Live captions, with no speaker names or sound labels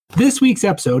This week's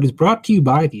episode is brought to you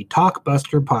by the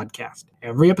Talkbuster podcast.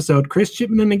 Every episode, Chris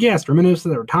Chipman and a guest reminisce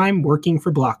of their time working for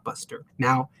Blockbuster.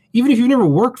 Now, even if you've never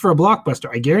worked for a Blockbuster,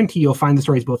 I guarantee you'll find the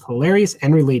stories both hilarious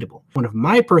and relatable. One of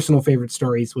my personal favorite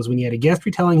stories was when he had a guest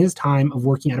retelling his time of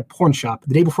working at a porn shop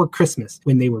the day before Christmas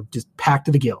when they were just packed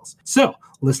to the gills. So,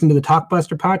 listen to the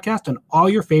Talkbuster podcast on all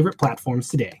your favorite platforms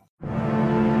today.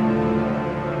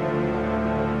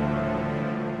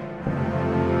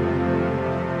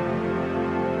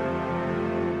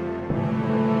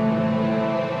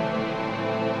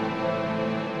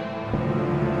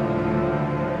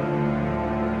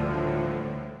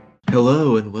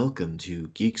 Hello and welcome to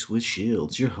Geeks with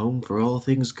Shields, your home for all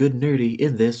things good nerdy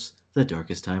in this, the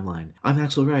darkest timeline. I'm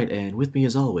Axle Wright, and with me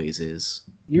as always is...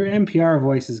 Your NPR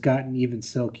voice has gotten even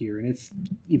silkier, and it's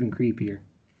even creepier.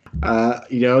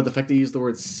 The fact that you use the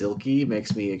word silky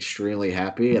makes me extremely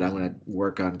happy, and I'm going to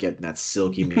work on getting that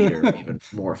silky meter even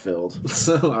more filled.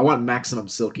 So I want maximum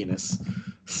silkiness.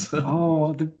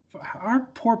 Our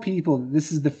poor people,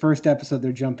 this is the first episode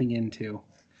they're jumping into.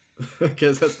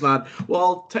 Because that's not,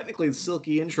 well, technically the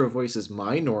silky intro voice is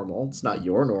my normal. It's not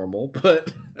your normal,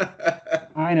 but...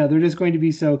 I know, they're just going to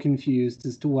be so confused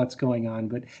as to what's going on,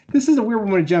 but this is a weird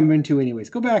one to jump into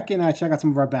anyways. Go back and check out some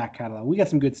of our back catalog. We got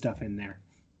some good stuff in there.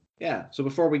 Yeah, so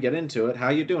before we get into it, how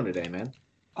you doing today, man?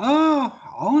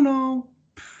 All in all,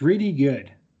 pretty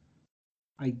good.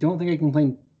 I don't think I can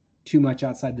complain too much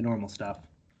outside the normal stuff.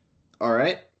 All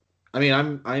right. I mean,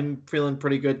 I'm feeling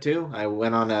pretty good too. I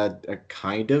went on a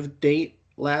kind of date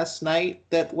last night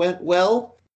that went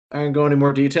well. I won't go into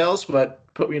more details,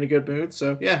 but put me in a good mood.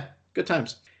 So yeah, good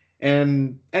times.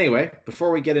 And anyway,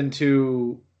 before we get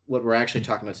into what we're actually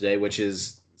talking about today, which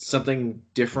is something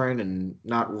different and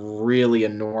not really a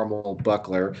normal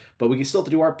buckler, but we can still have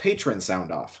to do our patron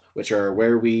sound off, which are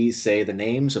where we say the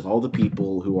names of all the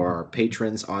people who are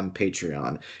patrons on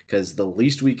Patreon, because the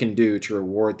least we can do to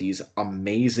reward these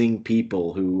amazing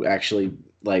people who actually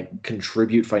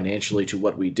contribute financially to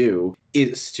what we do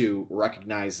is to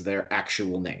recognize their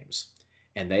actual names.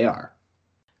 And they are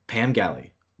Pam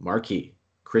Galley, Marquis,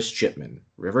 Chris Chipman,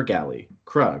 River Galley,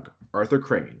 Krug, Arthur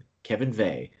Crane, Kevin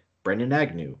Vey, Brendan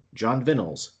Agnew, John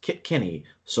Vinnels, Kit Kinney,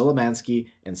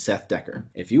 Solomansky, and Seth Decker.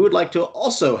 If you would like to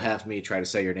also have me try to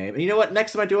say your name, and you know what,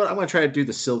 next time I do it, I'm going to try to do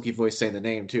the silky voice saying the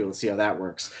name too. Let's see how that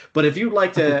works. But if you'd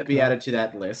like to be added to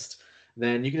that list,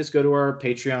 then you can just go to our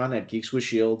Patreon at Geeks with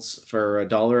Shields. For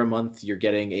 $1 a month, you're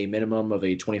getting a minimum of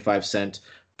a 25-cent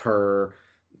per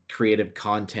creative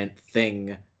content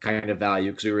thing kind of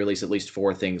value, because we release at least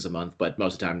 4 things a month, but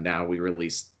most of the time now we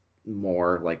release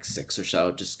more, like 6 or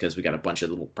so, just because we got a bunch of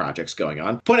little projects going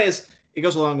on. Point is, it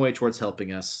goes a long way towards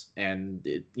helping us, and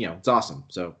it's awesome.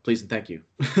 So please and thank you.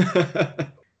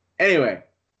 Anyway,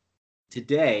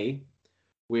 today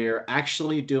we're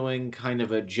actually doing kind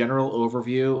of a general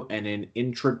overview and an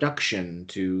introduction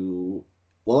to,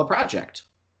 a project.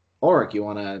 Ulric, you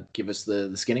want to give us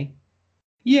the skinny?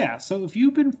 Yeah, so if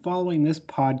you've been following this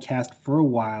podcast for a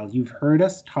while, you've heard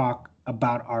us talk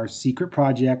about our secret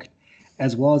project,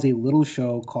 as well as a little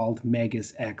show called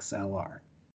Megas XLR.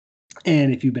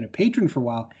 And if you've been a patron for a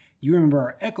while, you remember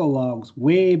our Echo Logs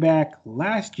way back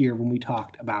last year when we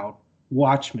talked about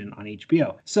Watchmen on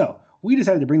HBO. So we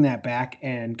decided to bring that back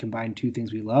and combine 2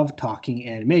 things we love, talking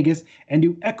and Megas, and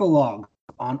do Echo Logs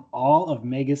on all of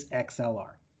Megas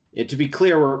XLR. Yeah, to be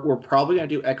clear, we're probably going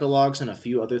to do Echo Logs and a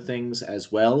few other things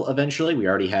as well eventually. We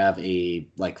already have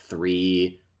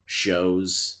 3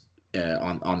 shows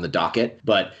on the docket,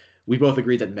 but we both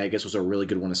agreed that Megas was a really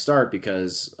good one to start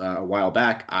because a while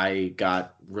back I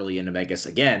got really into Megas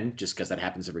again, just because that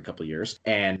happens every couple of years.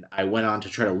 And I went on to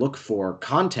try to look for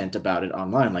content about it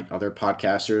online, like other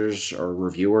podcasters or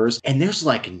reviewers. And there's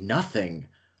nothing.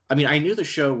 I mean, I knew the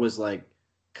show was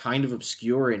kind of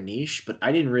obscure and niche, but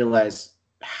I didn't realize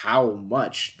how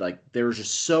much. There were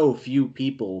just so few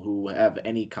people who have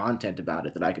any content about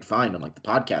it that I could find on the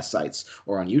podcast sites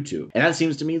or on YouTube. And that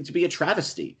seems to me to be a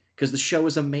travesty, because the show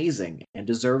is amazing and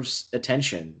deserves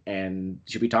attention and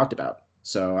should be talked about.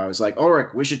 So I was like,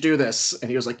 Ulric, we should do this. And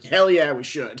he was like, hell yeah, we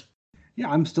should. Yeah,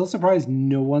 I'm still surprised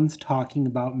no one's talking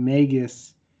about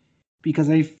Megas, because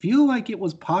I feel like it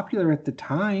was popular at the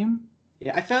time.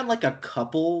 Yeah, I found a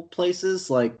couple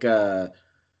places,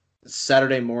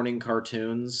 Saturday morning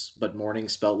cartoons, but morning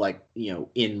spelled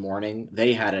in morning.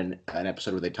 They had an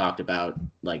episode where they talked about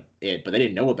it, but they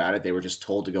didn't know about it. They were just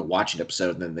told to go watch an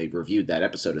episode, and then they reviewed that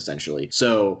episode essentially.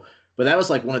 So, but that was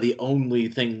one of the only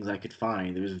things I could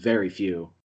find. There was very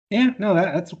few. Yeah, no,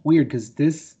 that's weird,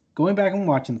 because going back and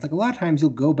watching, it's a lot of times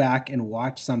you'll go back and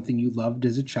watch something you loved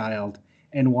as a child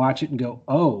and watch it and go,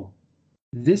 oh,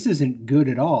 this isn't good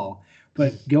at all.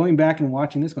 But going back and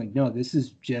watching this, going, no, this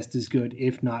is just as good,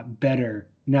 if not better,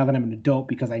 now that I'm an adult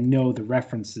because I know the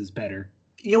references better.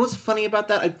 You know what's funny about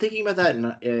that? I'm thinking about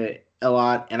that a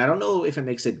lot, and I don't know if it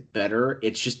makes it better.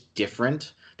 It's just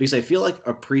different because I feel like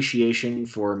appreciation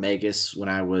for Megas when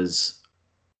I was,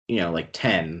 like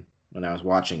 10 when I was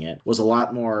watching it was a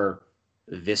lot more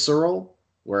visceral,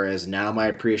 whereas now my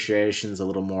appreciation is a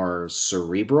little more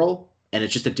cerebral, and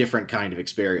it's just a different kind of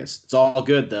experience. It's all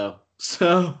good though.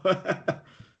 So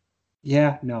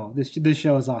Yeah, no, this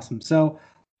show is awesome. So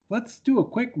let's do a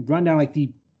quick rundown, like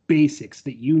the basics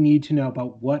that you need to know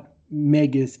about what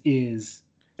Megas is.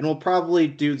 and we'll probably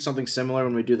do something similar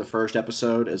when we do the first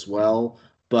episode as well.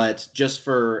 But just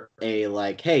for a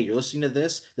like, hey, you're listening to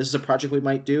this. This is a project we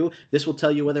might do. This will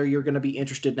tell you whether you're going to be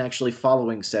interested in actually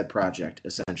following said project.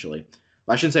 Essentially,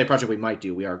 well, I shouldn't say a project we might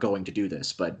do. We are going to do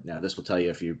this, but now this will tell you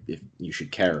if you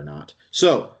should care or not.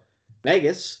 So,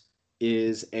 Vegas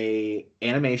is a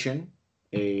animation,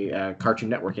 a Cartoon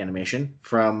Network animation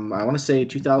from I want to say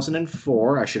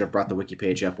 2004. I should have brought the wiki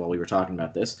page up while we were talking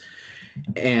about this.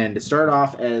 And it started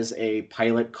off as a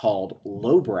pilot called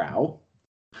Lowbrow,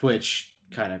 which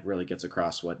kind of really gets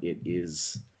across what it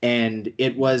is. And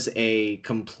it was a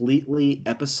completely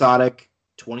episodic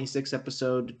 26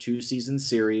 episode, 2-season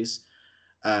series,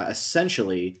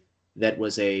 essentially, that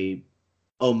was a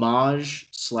homage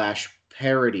slash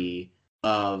parody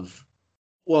of,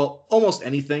 well, almost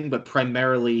anything, but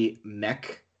primarily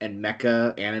mech and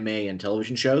mecha anime and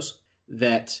television shows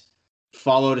that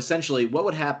followed essentially what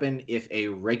would happen if a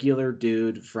regular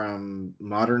dude from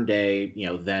modern day,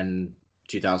 then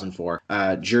 2004,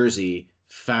 Jersey,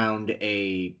 found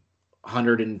a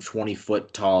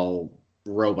 120-foot tall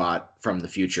robot from the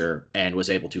future and was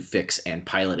able to fix and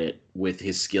pilot it with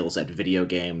his skills at video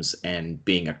games and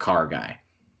being a car guy.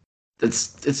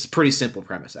 It's a pretty simple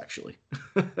premise, actually.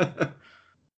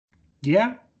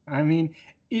 Yeah, I mean,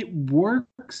 it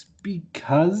works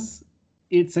because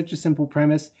it's such a simple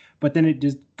premise, but then it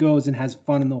just goes and has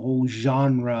fun in the whole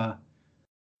genre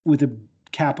with a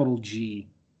capital G.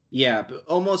 Yeah, but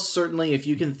almost certainly if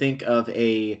you can think of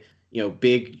a,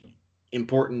 big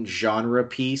important genre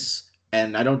piece,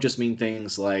 and I don't just mean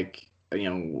things like,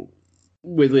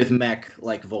 with mech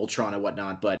like Voltron and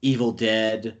whatnot, but Evil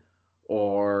Dead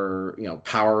or,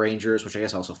 Power Rangers, which I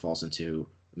guess also falls into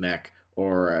mech,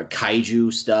 or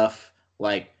kaiju stuff.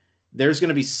 Like, there's going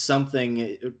to be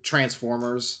something,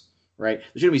 Transformers, right?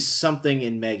 There's going to be something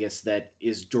in Megas that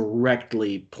is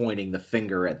directly pointing the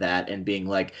finger at that and being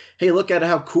like, hey, look at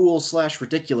how cool /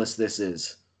 ridiculous this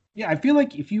is. Yeah, I feel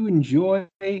like if you enjoy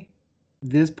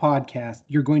this podcast,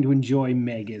 you're going to enjoy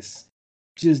Megas.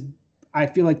 Just, I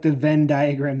feel like the Venn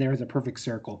diagram there is a perfect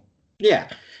circle. Yeah.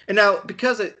 And now,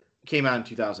 because it came out in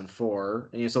 2004,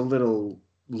 and it's a little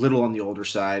on the older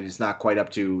side, it's not quite up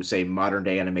to, say, modern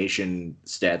day animation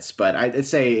stats, but I'd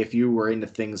say if you were into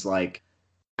things like,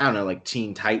 I don't know, like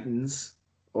Teen Titans,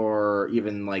 or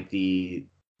even like the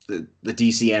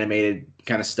DC animated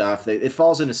kind of stuff, it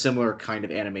falls into similar kind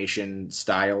of animation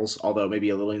styles, although maybe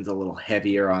a little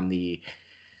heavier on the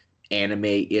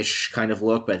anime-ish kind of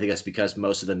look, but I think that's because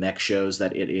most of the mech shows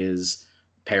that it is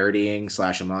parodying /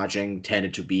 homaging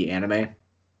tended to be anime.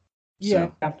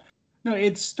 Yeah. So. No,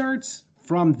 it starts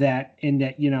from that in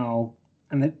that,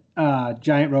 and the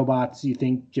giant robots, you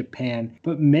think Japan.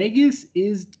 But Megas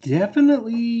is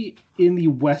definitely in the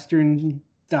Western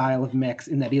style of mechs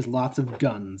in that he has lots of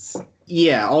guns.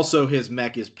 Yeah, also his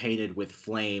mech is painted with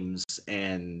flames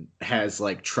and has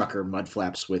like trucker mud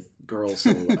flaps with girl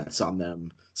silhouettes on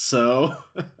them. So,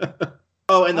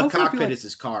 oh, and the cockpit is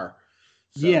his car.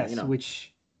 So, yes,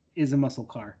 which is a muscle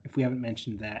car, if we haven't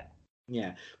mentioned that.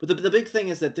 Yeah, but the big thing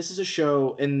is that this is a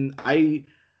show, and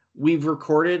we've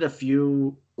recorded a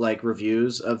few like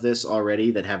reviews of this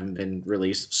already that haven't been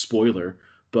released. Spoiler,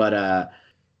 but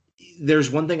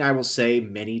there's one thing I will say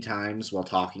many times while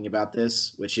talking about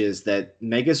this, which is that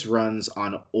Megas runs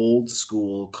on old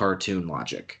school cartoon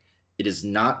logic. It is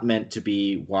not meant to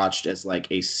be watched as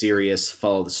like a serious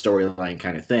follow the storyline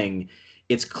kind of thing.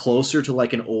 It's closer to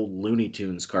like an old Looney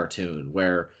Tunes cartoon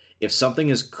where if something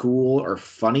is cool or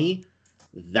funny,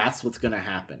 that's what's going to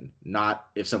happen, not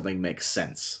if something makes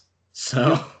sense.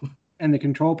 So, and the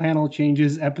control panel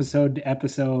changes episode to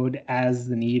episode as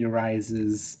the need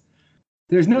arises.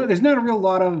 There's not a real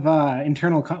lot of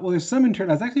internal. Well, there's some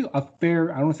internal. That's actually a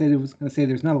fair. I don't say was going to say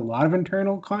there's not a lot of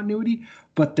internal continuity,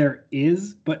 but there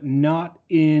is, but not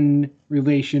in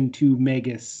relation to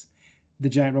Megas, the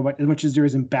giant robot, as much as there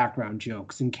is in background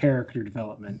jokes and character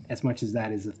development, as much as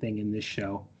that is a thing in this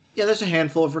show. Yeah, there's a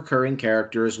handful of recurring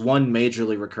characters, one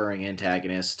majorly recurring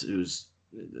antagonist who's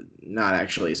not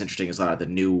actually as interesting as a lot of the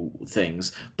new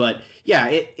things. But yeah,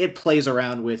 it plays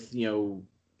around with,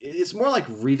 it's more like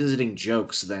revisiting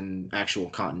jokes than actual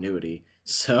continuity.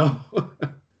 So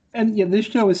And yeah, this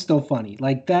show is still funny.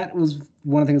 Like that was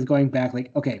one of the things going back.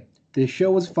 Like, okay, this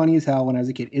show was funny as hell when I was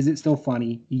a kid. Is it still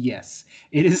funny? Yes,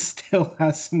 it is. Still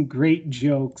has some great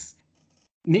jokes,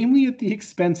 namely at the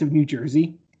expense of New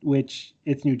Jersey, which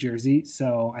it's New Jersey,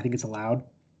 so I think it's allowed.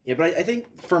 yeah, but I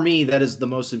think for me that is the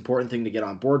most important thing to get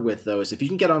on board with, though, is if you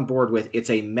can get on board with it's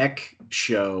a mech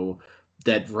show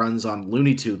that runs on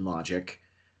Looney Tune logic,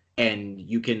 and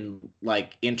you can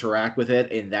like interact with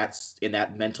it in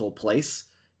that mental place,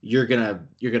 you're gonna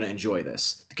enjoy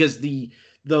this. Because the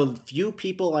few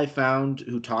people I found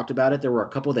who talked about it, there were a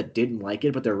couple that didn't like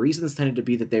it, but their reasons tended to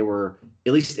be that they were,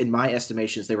 at least in my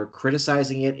estimations, they were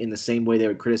criticizing it in the same way they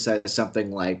would criticize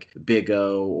something like Big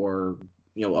O or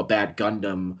a bad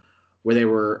Gundam, where they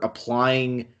were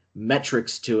applying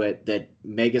metrics to it that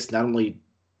Megas not only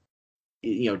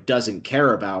doesn't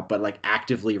care about, but like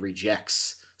actively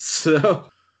rejects. So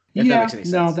if that makes Yeah, any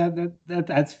no, sense.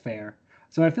 that's fair.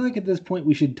 So I feel like at this point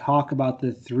we should talk about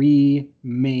the three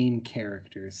main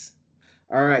characters.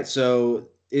 All right, so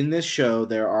in this show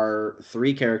there are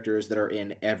three characters that are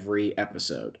in every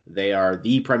episode. They are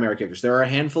the primary characters. There are a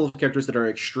handful of characters that are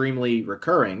extremely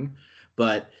recurring,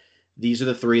 but these are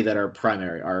the three that are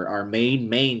primary. Our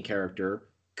main character,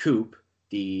 Coop,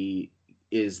 the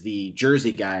is the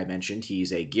Jersey guy I mentioned.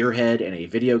 He's a gearhead and a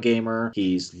video gamer.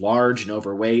 He's large and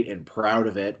overweight and proud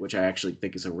of it, which I actually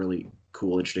think is a really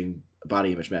cool, interesting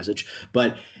body image message.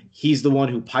 But he's the one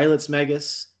who pilots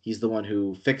Megas. He's the one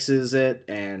who fixes it,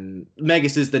 and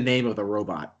Megas is the name of the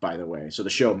robot, by the way. So the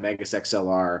show Megas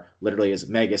XLR literally is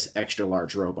Megas Extra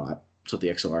Large Robot. That's what the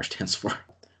XLR stands for.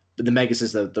 But the Megas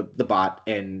is the bot,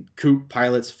 and Coop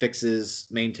pilots, fixes,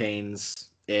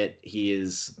 maintains it. He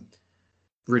is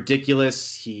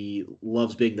ridiculous. He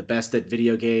loves being the best at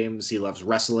video games. He loves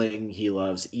wrestling. He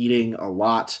loves eating a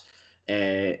lot.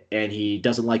 And he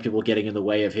doesn't like people getting in the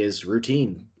way of his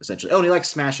routine, essentially. Oh, and he likes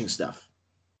smashing stuff.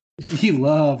 He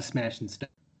loves smashing stuff.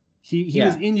 He was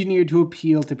Yeah, engineered to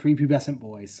appeal to prepubescent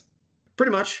boys.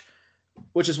 pretty much.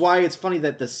 Which is why it's funny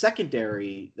that the second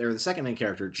main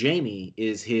character, Jamie,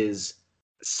 is his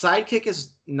sidekick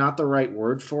is not the right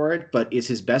word for it, but is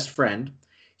his best friend.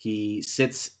 He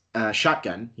sits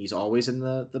shotgun. He's always in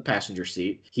the passenger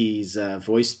seat. He's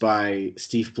voiced by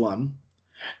Steve Blum.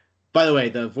 By the way,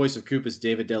 the voice of Coop is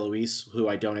David DeLuise, who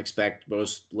I don't expect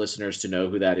most listeners to know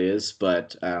who that is,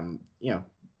 but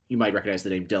you might recognize the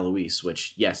name DeLuise,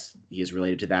 which yes, he is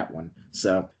related to that one.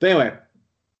 So, but anyway,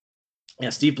 yeah,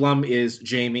 Steve Blum is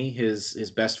Jamie,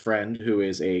 his best friend, who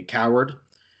is a coward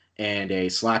and a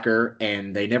slacker,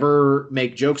 and they never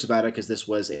make jokes about it because this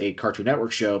was a Cartoon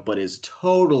Network show, but is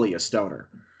totally a stoner.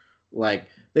 Like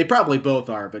they probably both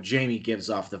are, but Jamie gives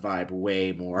off the vibe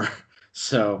way more.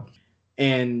 So,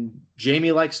 and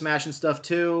Jamie likes smashing stuff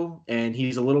too, and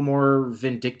he's a little more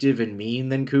vindictive and mean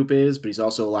than Coop is, but he's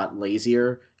also a lot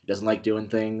lazier. He doesn't like doing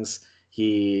things.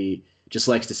 He just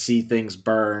likes to see things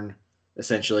burn,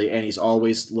 essentially, and he's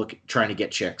always trying to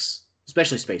get chicks,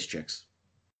 especially space chicks.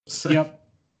 Yep.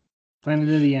 Planet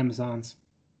of the Amazons.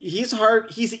 He's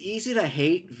hard. He's easy to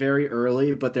hate very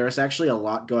early, but there's actually a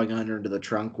lot going on under the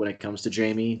trunk when it comes to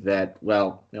Jamie that,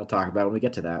 well, we'll talk about when we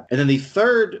get to that. And then the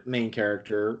third main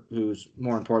character, who's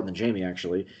more important than Jamie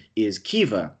actually, is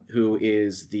Kiva,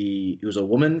 who's a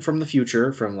woman from the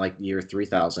future, from like year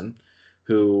 3000,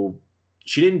 who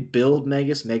she didn't build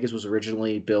Megas. Megas was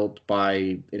originally built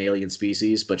by an alien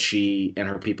species, but she and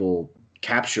her people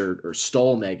captured or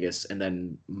stole Megas and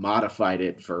then modified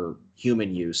it for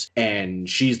human use. And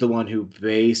she's the one who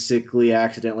basically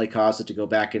accidentally caused it to go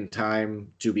back in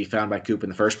time to be found by Coop in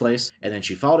the first place. And then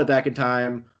she followed it back in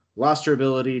time, lost her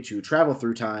ability to travel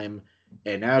through time,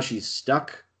 and now she's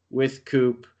stuck with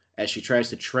Coop as she tries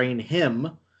to train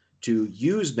him to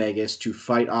use Megas to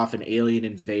fight off an alien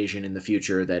invasion in the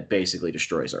future that basically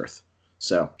destroys Earth.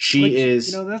 So she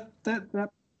is that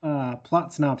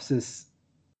plot synopsis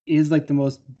is like the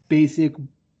most basic,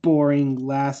 boring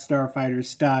Last Starfighter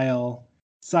style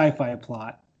sci-fi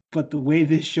plot, but the way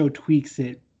this show tweaks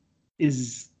it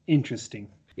is interesting.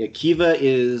 Yeah, Kiva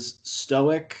is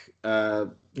stoic,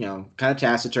 kind of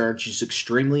taciturn. She's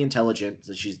extremely intelligent.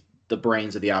 So she's the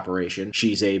brains of the operation.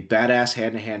 She's a badass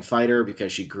hand-to-hand fighter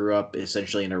because she grew up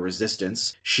essentially in a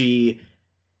resistance.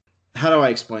 How do I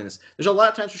explain this? There's a lot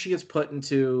of times where she gets put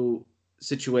into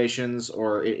situations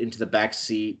or into the back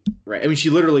seat, right? I mean,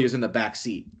 she literally is in the back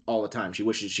seat all the time. She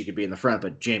wishes she could be in the front,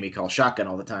 but Jamie calls shotgun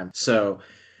all the time. So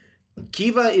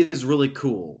Kiva is really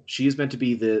cool. She is meant to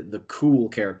be the cool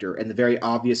character, and very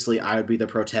obviously, I would be the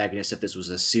protagonist if this was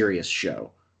a serious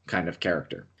show kind of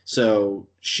character. So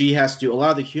she has to. A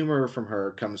lot of the humor from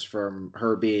her comes from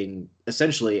her being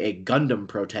essentially a Gundam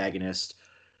protagonist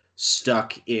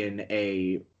stuck in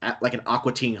like an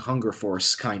Aqua Teen Hunger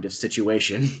Force kind of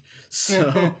situation.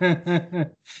 So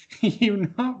You're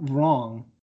not wrong.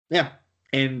 yeah,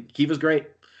 and Kiva's great.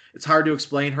 It's hard to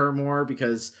explain her more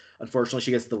because unfortunately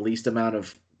she gets the least amount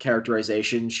of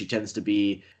characterization.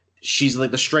 She's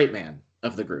like the straight man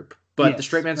of the group, but the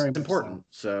straight Yes, man's very much important.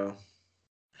 so. So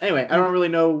anyway, I don't really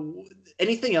know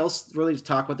anything else really to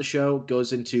talk about. The show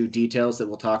goes into details that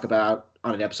we'll talk about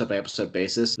on an episode by episode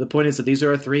basis. The point is that these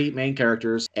are our three main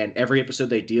characters, and every episode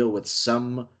they deal with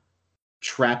some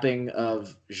trapping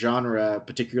of genre,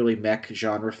 particularly mech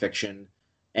genre fiction,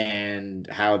 and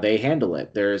how they handle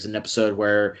it. There's an episode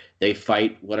where they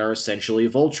fight what are essentially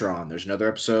Voltron. There's another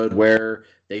episode where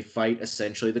they fight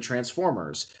essentially the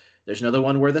Transformers. There's another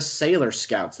one where the Sailor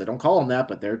Scouts, they don't call them that,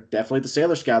 but they're definitely the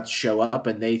Sailor Scouts, show up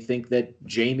and they think that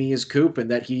Jamie is Coop and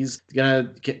that he's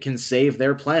can save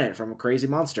their planet from a crazy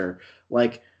monster.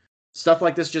 Like, stuff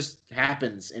like this just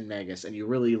happens in Megas, and you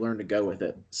really learn to go with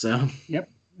it. So,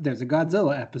 yep, there's a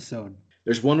Godzilla episode.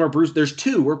 There's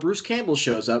two where Bruce Campbell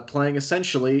shows up playing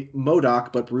essentially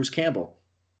MODOK, but Bruce Campbell.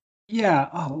 Yeah.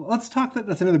 Oh, let's talk.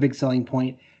 That's another big selling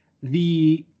point.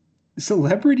 The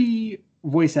celebrity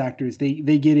voice actors, they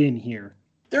get in here.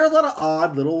 There are a lot of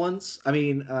odd little ones. I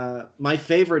mean, my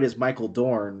favorite is Michael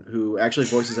Dorn, who actually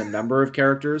voices a number of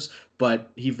characters,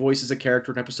 but he voices a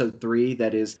character in episode 3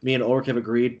 that is, me and Ulrich have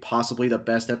agreed, possibly the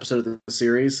best episode of the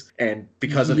series, and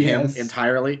because of him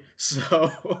entirely.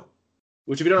 So,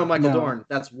 which if you don't know Michael Dorn,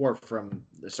 that's Worf from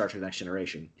the Star Trek Next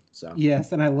Generation. So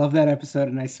yes, and I love that episode,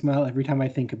 and I smile every time I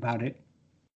think about it.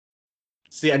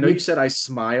 See, I know you said I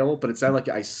smile, but it sounded like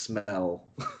I smell.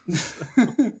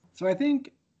 So I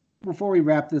think before we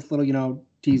wrap this little,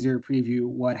 teaser, preview,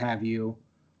 what have you,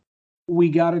 we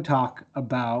got to talk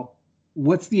about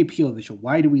what's the appeal of the show.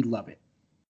 Why do we love it?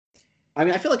 I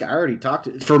mean, I feel like I already talked.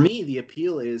 For me, the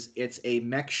appeal is it's a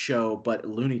mech show, but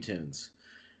Looney Tunes.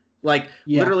 Like,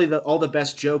 literally, all the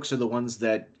best jokes are the ones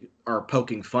that are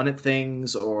poking fun at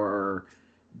things or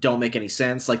don't make any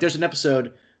sense. Like, there's an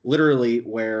episode, literally,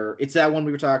 where it's that one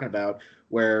we were talking about,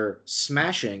 where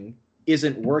smashing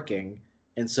isn't working.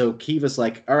 And so Kiva's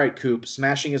like, all right, Coop,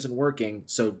 smashing isn't working,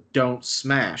 so don't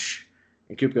smash.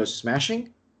 And Coop goes,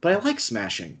 smashing? But I like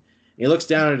smashing. And he looks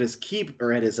down at his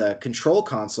control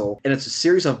console, and it's a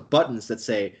series of buttons that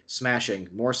say smashing,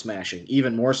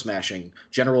 even more smashing,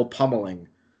 general pummeling.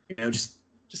 Just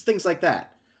things like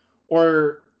that.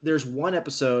 Or there's one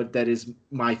episode that is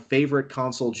my favorite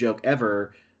console joke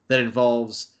ever that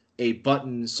involves a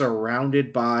button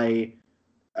surrounded by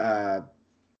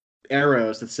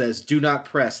arrows that says "Do not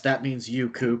press." That means you,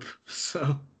 Coop.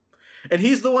 So, and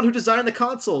he's the one who designed the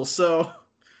console. So,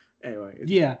 anyway.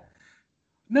 Yeah.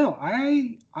 No,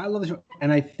 I love the show,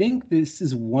 and I think this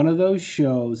is one of those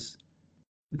shows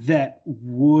that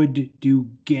would do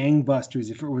gangbusters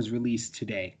if it was released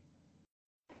today.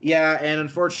 Yeah, and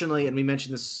unfortunately, and we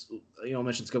mentioned this, mentioned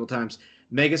this a couple times,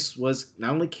 Megas was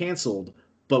not only canceled,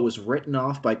 but was written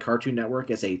off by Cartoon Network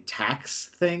as a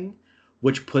tax thing,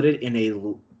 which put it in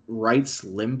a rights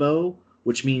limbo,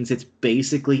 which means it's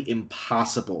basically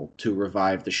impossible to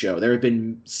revive the show. There have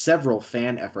been several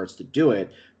fan efforts to do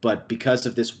it, but because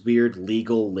of this weird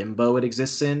legal limbo it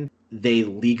exists in, they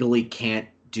legally can't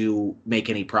make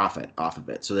any profit off of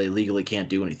it. So they legally can't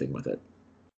do anything with it.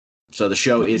 So the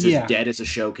show is as dead as a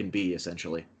show can be,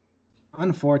 essentially.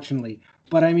 Unfortunately.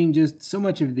 But I mean, just so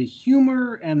much of the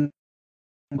humor and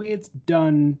the way it's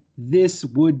done, this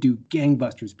would do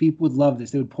gangbusters. People would love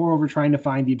this. They would pour over trying to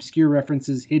find the obscure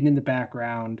references hidden in the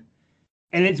background.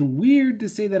 And it's weird to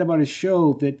say that about a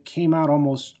show that came out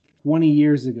almost 20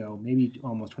 years ago, maybe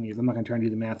almost 20 years. I'm not going to try and do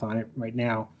the math on it right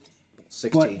now.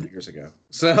 16 years ago.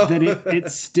 So that it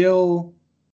still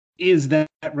is that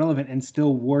relevant and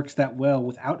still works that well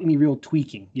without any real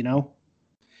tweaking,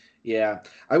 Yeah.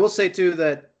 I will say, too,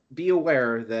 that be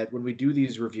aware that when we do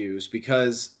these reviews,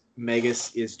 because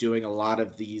Megas is doing a lot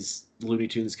of these Looney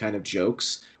Tunes kind of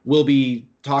jokes, we'll be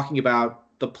talking about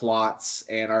the plots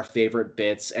and our favorite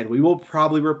bits, and we will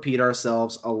probably repeat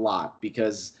ourselves a lot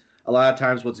because a lot of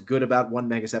times what's good about one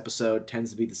Megas episode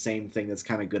tends to be the same thing that's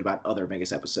kind of good about other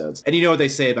Megas episodes. And you know what they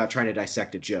say about trying to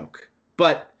dissect a joke.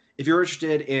 But if you're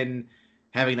interested in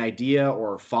having an idea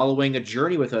or following a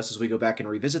journey with us as we go back and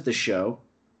revisit the show,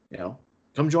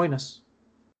 come join us.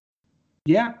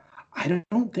 Yeah, I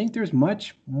don't think there's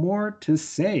much more to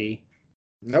say.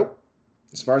 Nope,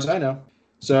 as far as I know.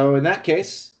 So in that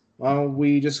case,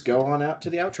 we just go on out to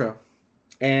the outro.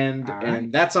 And All right.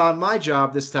 and that's on my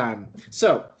job this time.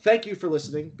 So thank you for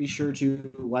listening. Be sure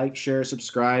to like, share,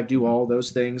 subscribe, do all those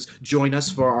things. Join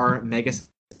us for our Megas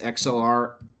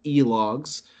XLR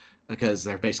e-logs, because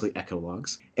they're basically echo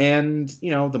logs. And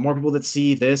the more people that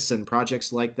see this and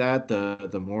projects like that,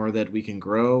 the more that we can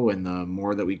grow, and the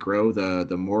more that we grow,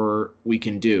 the more we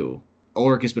can do.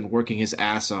 Ulric has been working his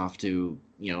ass off to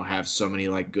have so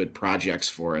many good projects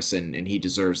for us, and he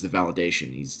deserves the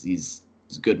validation. He's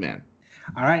a good man.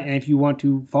 All right, and if you want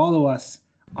to follow us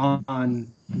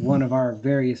on one of our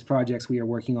various projects we are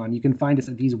working on, you can find us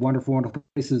at these wonderful, wonderful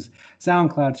places: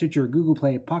 SoundCloud, Stitcher, Google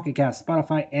Play, Pocket Cast,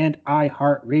 Spotify, and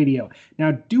iHeartRadio.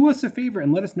 Now, do us a favor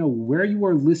and let us know where you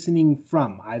are listening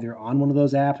from, either on one of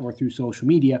those apps or through social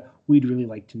media. We'd really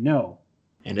like to know.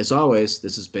 And as always,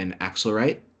 this has been Axle and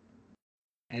Ulric.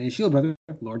 And his shield brother,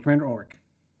 Lord Commander Ulric.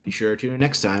 Be sure to tune in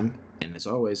next time, and as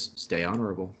always, stay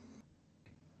honorable.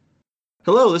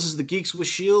 Hello, this is the Geeks with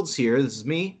Shields here. This is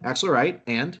me, Axle and Ulric,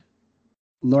 and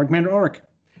Lord Commander Ulric.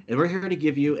 And we're here to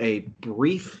give you a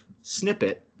brief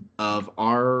snippet of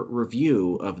our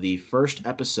review of the first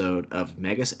episode of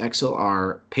Megas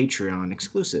XLR Patreon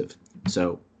exclusive.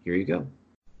 So, here you go.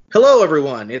 Hello,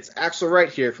 everyone. It's Axle and Ulric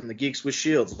here from the Geeks with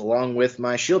Shields, along with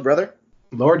my shield brother,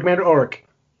 Lord Commander Ulric.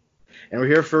 And we're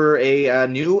here for a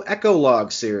new Echo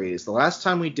Log series. The last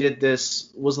time we did this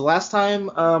was Watchmen?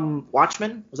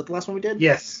 Was that the last one we did?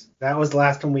 Yes, that was the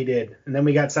last one we did. And then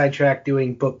we got sidetracked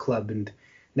doing book club and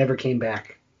never came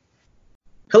back.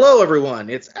 Hello, everyone.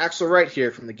 It's Axle and Ulric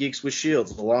here from the Geeks with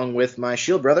Shields, along with my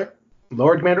shield brother,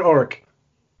 Lord Commander Ulric.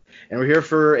 And we're here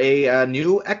for a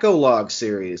new Echo Log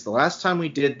series. The last time we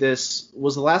did this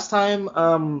was Watchmen?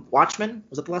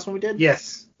 Was that the last one we did?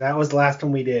 Yes, that was the last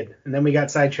one we did. And then we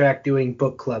got sidetracked doing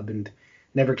book club and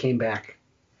never came back.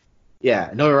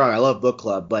 Yeah, no, you're wrong. I love book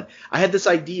club. But I had this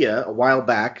idea a while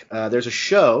back. There's a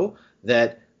show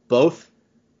that both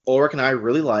Ulric and I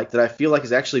really like that I feel like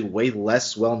is actually way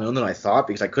less well-known than I thought,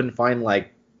 because I couldn't find,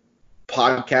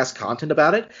 podcast content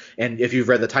about it. And if you've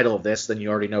read the title of this, then you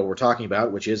already know what we're talking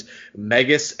about, which is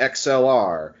Megas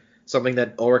XLR, something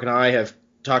that Ulric and I have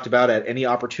talked about at any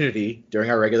opportunity during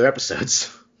our regular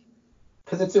episodes.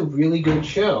 Because it's a really good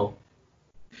show.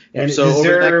 And so it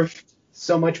deserved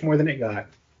so much more than it got.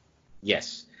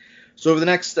 Yes. So over the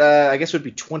next, I guess it would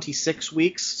be 26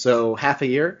 weeks, so half a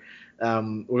year, we're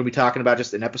going to be talking about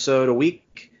just an episode a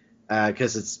week,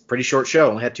 because it's a pretty short show.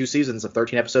 Only had 2 seasons of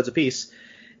 13 episodes apiece.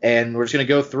 And we're just going to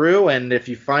go through, and if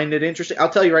you find it interesting,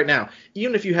 I'll tell you right now,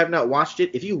 even if you have not watched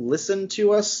it, if you listen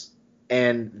to us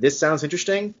and this sounds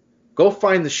interesting, go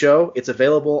find the show. It's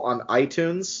available on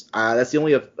iTunes. That's the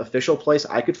only official place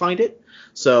I could find it.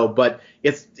 So, but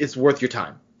it's worth your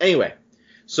time. Anyway,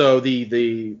 so we're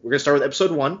going to start with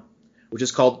episode 1, which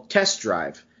is called Test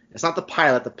Drive. It's not the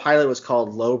pilot. The pilot was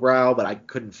called Lowbrow, but I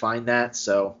couldn't find that,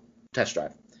 so Test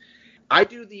Drive. I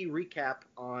do the recap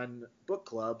on book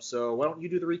club, so why don't you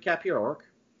do the recap here, Ulric?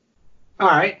 All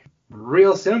right.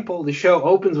 Real simple. The show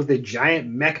opens with a giant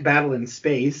mech battle in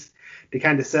space to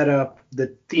kind of set up the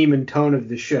theme and tone of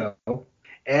the show.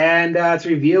 And it's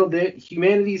revealed that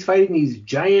humanity's fighting these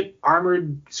giant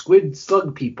armored squid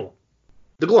slug people.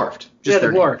 The Glorft. The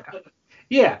Glorft.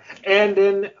 Yeah. And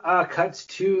then cuts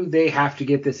to they have to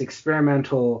get this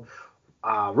experimental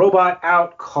robot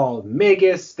out called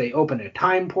Megas. They open a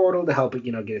time portal to help it,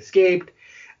 get escaped.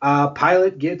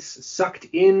 Pilot gets sucked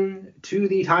in to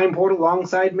the time portal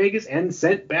alongside Megas and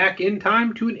sent back in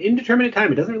time to an indeterminate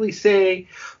time. It doesn't really say.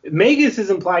 Megas is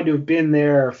implied to have been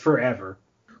there forever.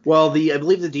 Well, I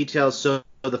believe the details. So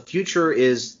the future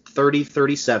is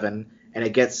 3037,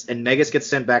 and Megas gets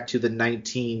sent back to the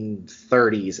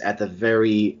 1930s at the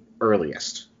very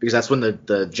earliest, because that's when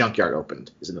the junkyard opened,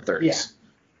 is in the 30s. Yeah.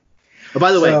 Oh,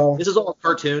 by the way, this is all a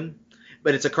cartoon,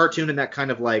 but it's a cartoon in that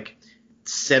kind of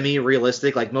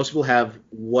semi-realistic. Most people have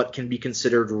what can be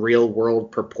considered real-world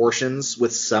proportions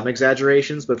with some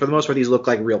exaggerations, but for the most part, these look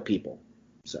like real people.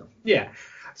 So yeah.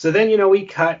 So then we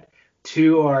cut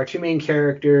to our 2 main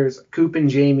characters, Coop and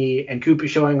Jamie, and Coop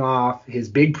is showing off his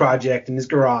big project in his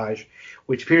garage,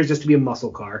 which appears just to be a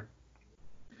muscle car.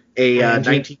 A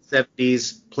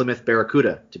 1970s Plymouth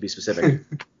Barracuda, to be specific.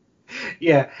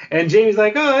 Yeah, and Jamie's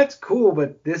like, oh, that's cool,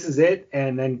 but this is it.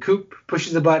 And then Coop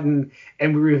pushes a button,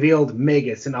 and we revealed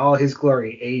Megas in all his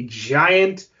glory. A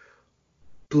giant,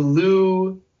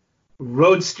 blue,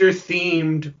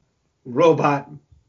 roadster-themed robot